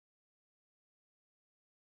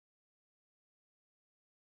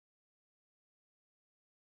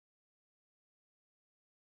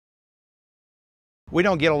We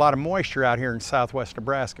don't get a lot of moisture out here in southwest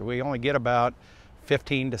Nebraska. We only get about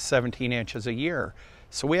 15 to 17 inches a year.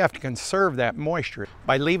 So we have to conserve that moisture.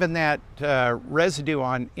 By leaving that residue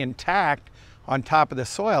intact on top of the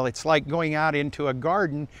soil, it's like going out into a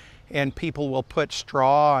garden and people will put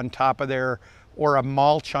straw on top of their, or a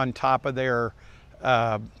mulch on top of their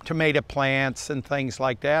tomato plants and things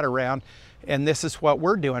like that around. And this is what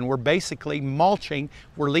we're doing. We're basically mulching.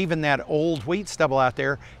 We're leaving that old wheat stubble out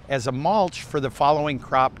there as a mulch for the following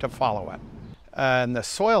crop to follow it. And the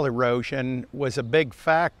soil erosion was a big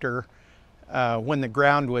factor when the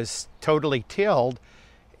ground was totally tilled.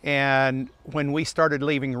 And when we started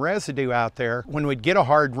leaving residue out there, when we'd get a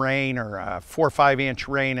hard rain or a 4 or 5 inch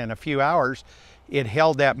rain in a few hours, it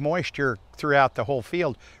held that moisture throughout the whole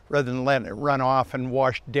field rather than letting it run off and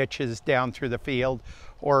wash ditches down through the field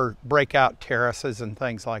or break out terraces and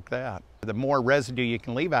things like that. The more residue you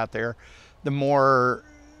can leave out there, the more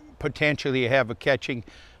potential you have of catching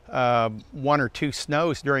 1 or 2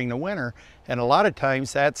 snows during the winter. And a lot of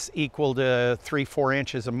times that's equal to 3 or 4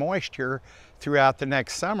 inches of moisture throughout the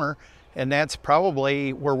next summer. And that's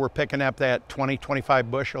probably where we're picking up that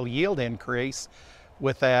 20-25 bushel yield increase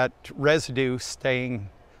with that residue staying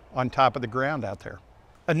on top of the ground out there.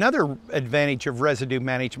 Another advantage of residue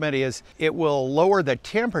management is it will lower the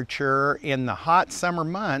temperature in the hot summer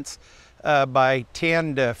months by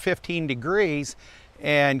 10 to 15 degrees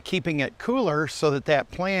and keeping it cooler so that that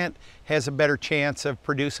plant has a better chance of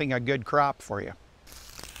producing a good crop for you.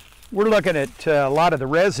 We're looking at a lot of the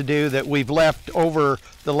residue that we've left over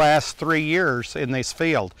the last 3 years in this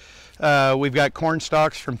field. We've got corn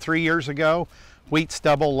stalks from 3 years ago, wheat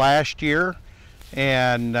stubble last year,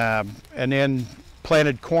 and then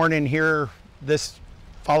planted corn in here this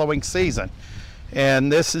following season.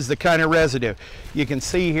 And this is the kind of residue. You can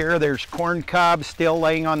see here there's corn cobs still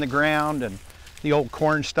laying on the ground and the old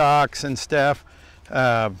corn stalks and stuff.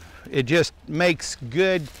 It just makes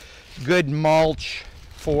good mulch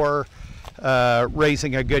for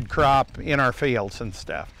raising a good crop in our fields and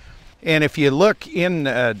stuff. And if you look in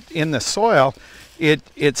the soil,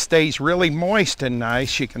 it stays really moist and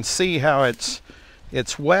nice. You can see how it's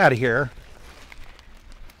wet here.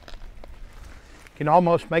 You can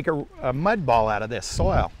almost make a mud ball out of this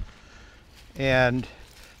soil. And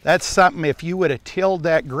that's something, if you would have tilled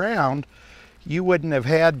that ground, you wouldn't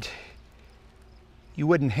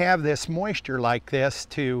have this moisture like this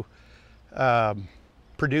to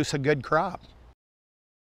produce a good crop.